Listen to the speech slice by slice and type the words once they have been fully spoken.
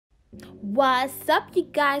What's up, you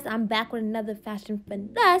guys? I'm back with another Fashion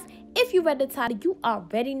Finesse. If you read the title, you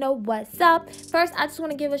already know what's up. First, I just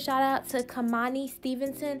want to give a shout out to Khuemani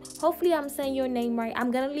Stevenson. Hopefully, I'm saying your name right. I'm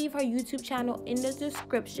going to leave her YouTube channel in the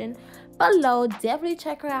description below. Definitely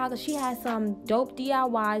check her out because she has some dope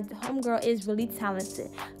DIYs. The homegirl is really talented.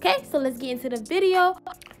 Okay, so let's get into the video.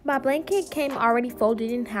 My blanket came already folded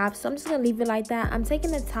in half, so I'm just going to leave it like that. I'm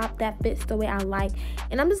taking the top that fits the way I like,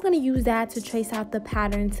 and I'm just going to use that to trace out the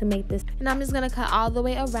pattern to make this. And I'm just going to cut all the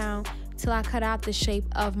way around till I cut out the shape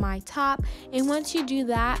of my top. And once you do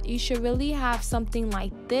that, you should really have something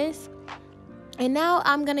like this. And now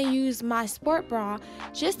I'm going to use my sport bra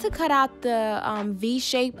just to cut out the V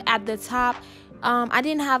shape at the top. I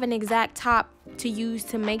didn't have an exact top to use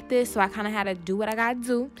to make this, so I kind of had to do what I gotta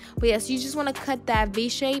do. But yes, you just want to cut that V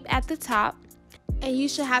shape at the top, and you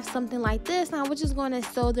should have something like this. Now we're just going to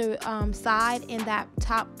sew the side and that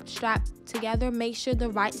top strap together. Make sure the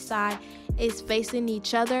right side is facing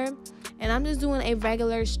each other, and I'm just doing a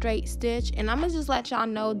regular straight stitch. And I'm gonna just let y'all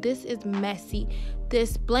know this is messy.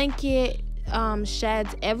 This blanket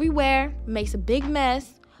sheds everywhere, makes a big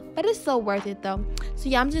mess, but it's so worth it though. So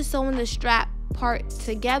yeah, I'm just sewing the strap part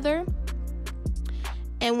together,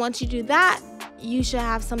 and once you do that, you should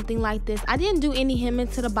have something like this. I didn't do any hemming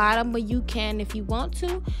to the bottom, but you can if you want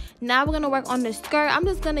to. Now we're gonna work on the skirt. I'm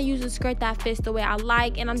just gonna use a skirt that fits the way I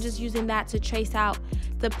like, and I'm just using that to trace out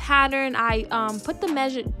the pattern. I put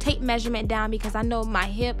the tape measurement down because I know my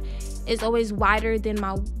hip is always wider than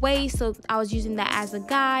my waist, so I was using that as a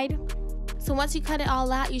guide. So once you cut it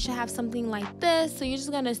all out, you should have something like this. So you're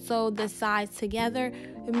just gonna sew the sides together.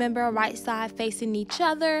 Remember, right side facing each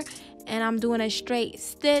other. And I'm doing a straight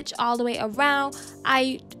stitch all the way around.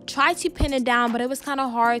 I tried to pin it down, but it was kind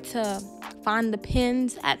of hard to find the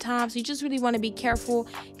pins at times. So you just really want to be careful,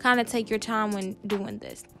 kind of take your time when doing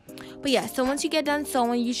this. But yeah, so once you get done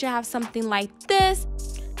sewing, you should have something like this.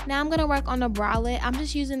 Now I'm gonna work on the bralette. I'm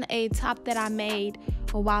just using a top that I made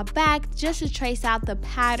a while back just to trace out the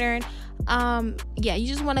pattern. Yeah, you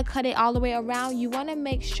just want to cut it all the way around. You want to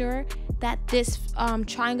make sure that this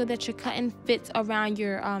triangle that you're cutting fits around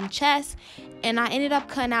your chest. And I ended up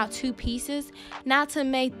cutting out 2 pieces. Now to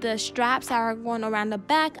make the straps that are going around the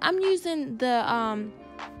back, I'm using the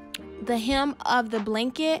hem of the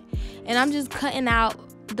blanket, and I'm just cutting out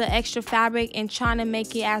the extra fabric and trying to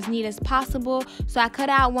make it as neat as possible. So I cut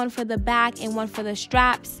out one for the back and one for the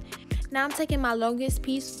straps. Now I'm taking my longest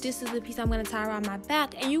piece. This is the piece I'm going to tie around my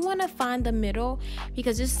back, and you want to find the middle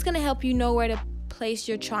because this is going to help you know where to place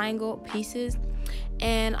your triangle pieces.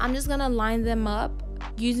 And I'm just going to line them up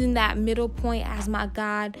using that middle point as my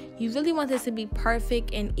guide. You really want this to be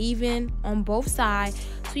perfect and even on both sides,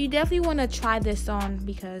 so you definitely want to try this on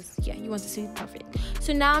because yeah, you want this to be perfect.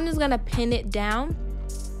 So now I'm just going to pin it down,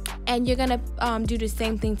 and you're going to do the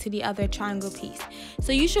same thing to the other triangle piece.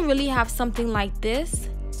 So you should really have something like this.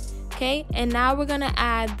 Okay, and now we're gonna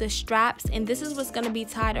add the straps, and this is what's gonna be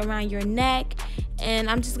tied around your neck, and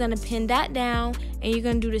I'm just gonna pin that down, and you're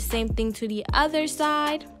gonna do the same thing to the other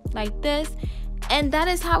side like this. And that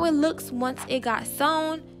is how it looks once it got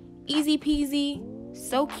sewn. Easy peasy,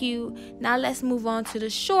 so cute. Now let's move on to the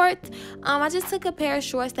shorts. I just took a pair of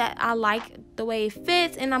shorts that I like the way it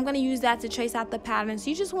fits, and I'm gonna use that to trace out the pattern. So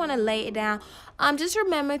you just want to lay it down. Just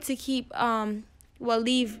remember to keep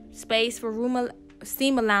leave space for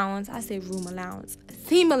seam allowance. I say room allowance,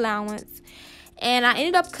 seam allowance. And I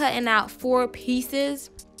ended up cutting out 4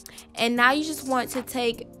 pieces, and now you just want to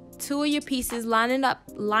take 2 of your pieces, line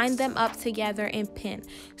them up together and pin.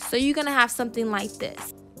 So you're gonna have something like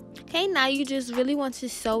this. Okay, now you just really want to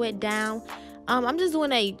sew it down. I'm just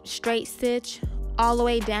doing a straight stitch all the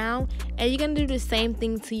way down, and you're gonna do the same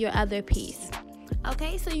thing to your other piece.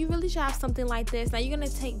 Okay, so you really should have something like this. Now you're going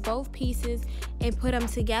to take both pieces and put them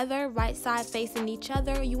together, right side facing each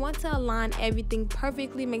other. You want to align everything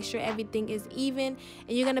perfectly, make sure everything is even,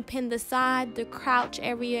 and you're going to pin the side, the crouch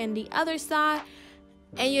area, and the other side,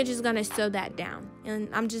 and you're just going to sew that down. And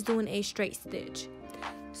I'm just doing a straight stitch.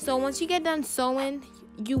 So once you get done sewing,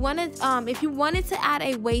 you want to if you wanted to add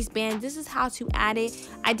a waistband, this is how to add it.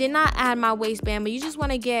 I did not add my waistband, but you just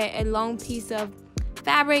want to get a long piece of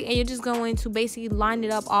fabric, and you're just going to basically line it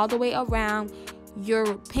up all the way around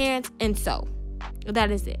your pants and sew. That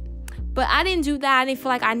is it. But I didn't do that. I didn't feel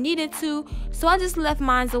like I needed to, so I just left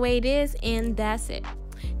mine the way it is, and that's it.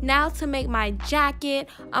 Now to make my jacket,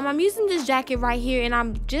 I'm using this jacket right here, and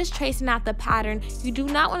I'm just tracing out the pattern. You do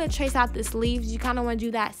not want to trace out the sleeves. You kind of want to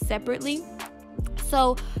do that separately.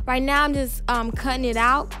 So right now I'm just cutting it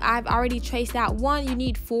out. I've already traced out one. You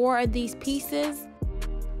need 4 of these pieces.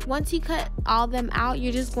 Once you cut all them out,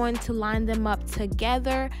 you're just going to line them up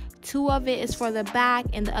together 2 of it is for the back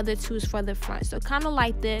and the other 2 is for the front. So kind of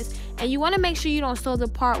like this. And you want to make sure you don't sew the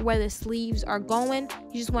part where the sleeves are going.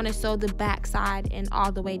 You just want to sew the back side and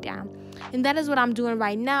all the way down. And that is what I'm doing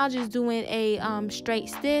right now, just doing a straight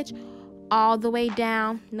stitch all the way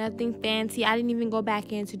down. Nothing fancy. I didn't even go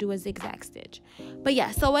back in to do a zigzag stitch. But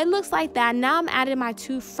yeah, so it looks like that. Now I'm adding my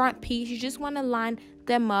 2 front pieces. You just want to line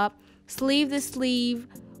them up, sleeve to sleeve.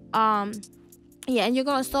 Yeah, and you're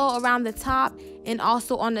going to sew around the top and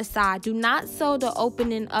also on the side. Do not sew the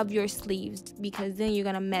opening of your sleeves because then you're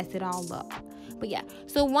going to mess it all up. But yeah,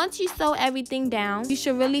 so once you sew everything down, you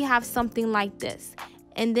should really have something like this.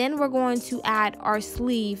 And then we're going to add our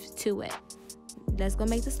sleeves to it. Let's go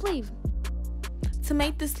make the sleeve. To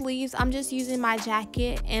make the sleeves, I'm just using my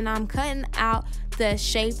jacket and I'm cutting out the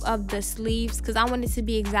shape of the sleeves because I want it to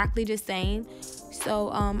be exactly the same. So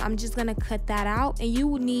I'm just gonna cut that out, and you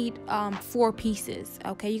will need 4 pieces.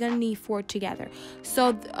 Okay, you're gonna need 4 together.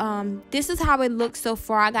 So this is how it looks so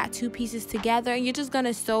far. I got 2 pieces together, and you're just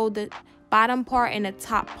gonna sew the bottom part and the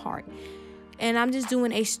top part. And I'm just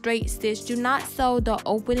doing a straight stitch. Do not sew the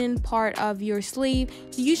opening part of your sleeve.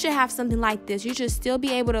 So you should have something like this. You should still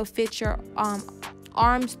be able to fit your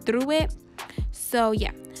arms through it. So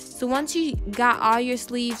yeah, so once you got all your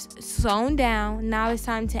sleeves sewn down, now it's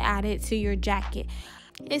time to add it to your jacket.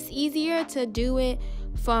 It's easier to do it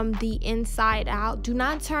from the inside out. Do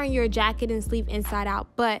not turn your jacket and sleeve inside out,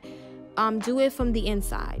 but do it from the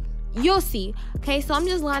inside. You'll see. Okay, so I'm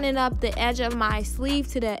just lining up the edge of my sleeve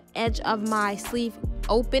to the edge of my sleeve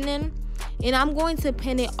opening, and I'm going to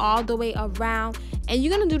pin it all the way around. And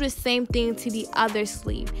you're gonna do the same thing to the other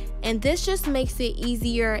sleeve, and this just makes it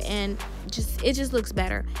easier and it just looks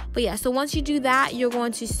better. But yeah, so once you do that, you're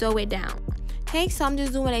going to sew it down. Okay, so I'm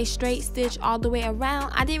just doing a straight stitch all the way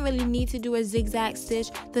around. I didn't really need to do a zigzag stitch.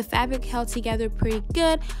 The fabric held together pretty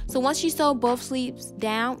good. So once you sew both sleeves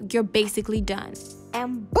down, you're basically done.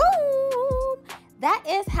 And boom! That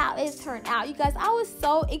is how it turned out. You guys, I was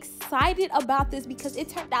so excited about this because it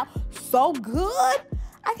turned out so good.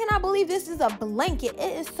 I cannot believe this is a blanket.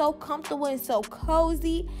 It is so comfortable and so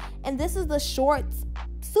cozy. And this is the shorts.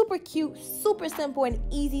 Super cute, super simple, and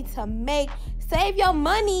easy to make. Save your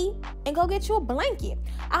money and go get you a blanket.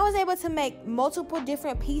 I was able to make multiple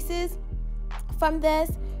different pieces from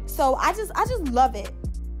this. So I just love it.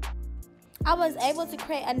 I was able to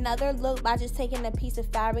create another look by just taking a piece of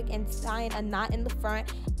fabric and tying a knot in the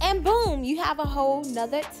front, and boom, you have a whole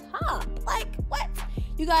nother top. Like, what?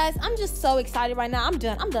 You guys, I'm just so excited right now. I'm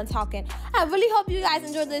done talking. I really hope you guys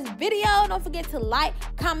enjoyed this video. Don't forget to like,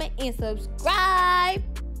 comment, and subscribe.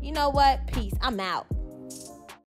 You know what? Peace. I'm out.